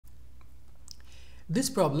This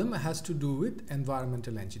problem has to do with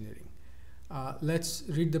environmental engineering. Let's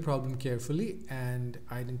read the problem carefully and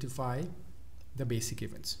identify the basic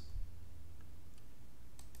events.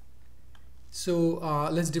 So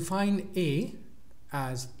let's define A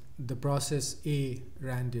as the process A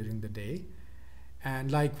ran during the day, and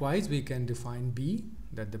likewise we can define B,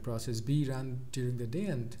 that the process B ran during the day,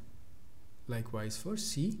 and likewise for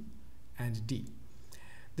C and D.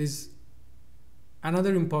 There's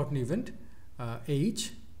another important event,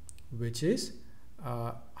 H, which is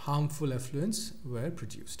harmful effluents were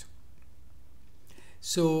produced.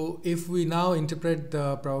 So if we now interpret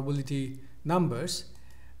the probability numbers,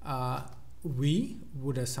 we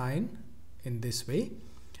would assign in this way.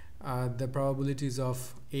 The probabilities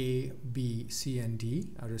of A, B, C and D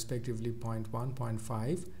are respectively 0.1,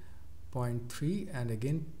 0.5, 0.3 and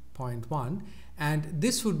again 0.1, and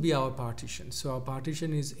this would be our partition. So our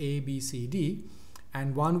partition is A, B, C, D,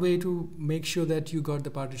 and one way to make sure that you got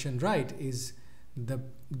the partition right is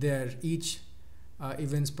each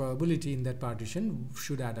event's probability in that partition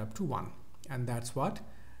should add up to 1, and that's what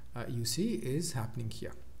you see is happening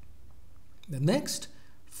here. The next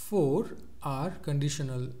 4 are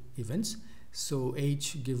conditional events. So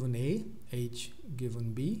H given A, H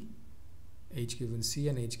given B, H given C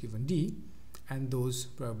and H given D, and those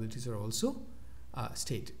probabilities are also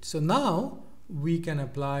stated. So now we can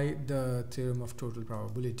apply the theorem of total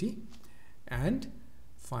probability and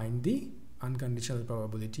find the unconditional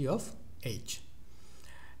probability of H,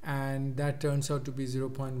 and that turns out to be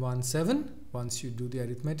 0.17 once you do the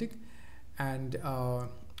arithmetic, and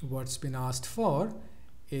what's been asked for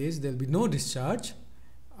is there'll be no discharge,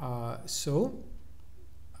 so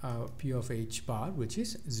P of H bar, which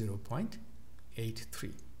is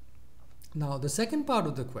 0.83. Now the second part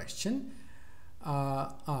of the question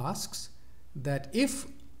asks that if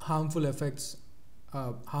harmful effluents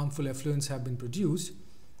have been produced,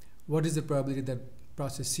 what is the probability that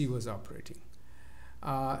process C was operating?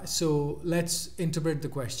 So let's interpret the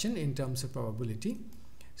question in terms of probability.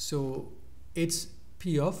 So it's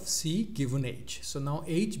P of C given H. So now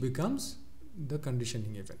H becomes the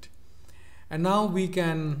conditioning event. And now we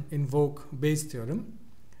can invoke Bayes' theorem,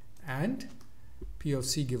 and P of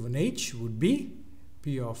C given H would be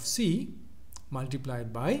P of C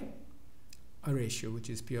multiplied by a ratio, which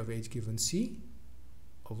is P of H given C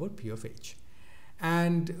over P of H.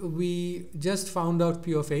 And we just found out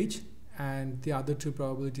P of H, and the other two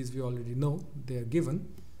probabilities we already know, they are given.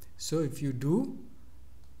 So if you do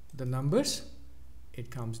the numbers,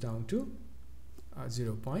 it comes down to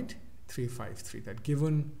 0.353, that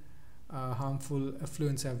given harmful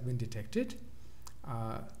effluents have been detected,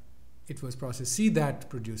 it was process C that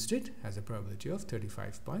produced it, has a probability of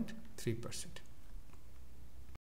 35.3%.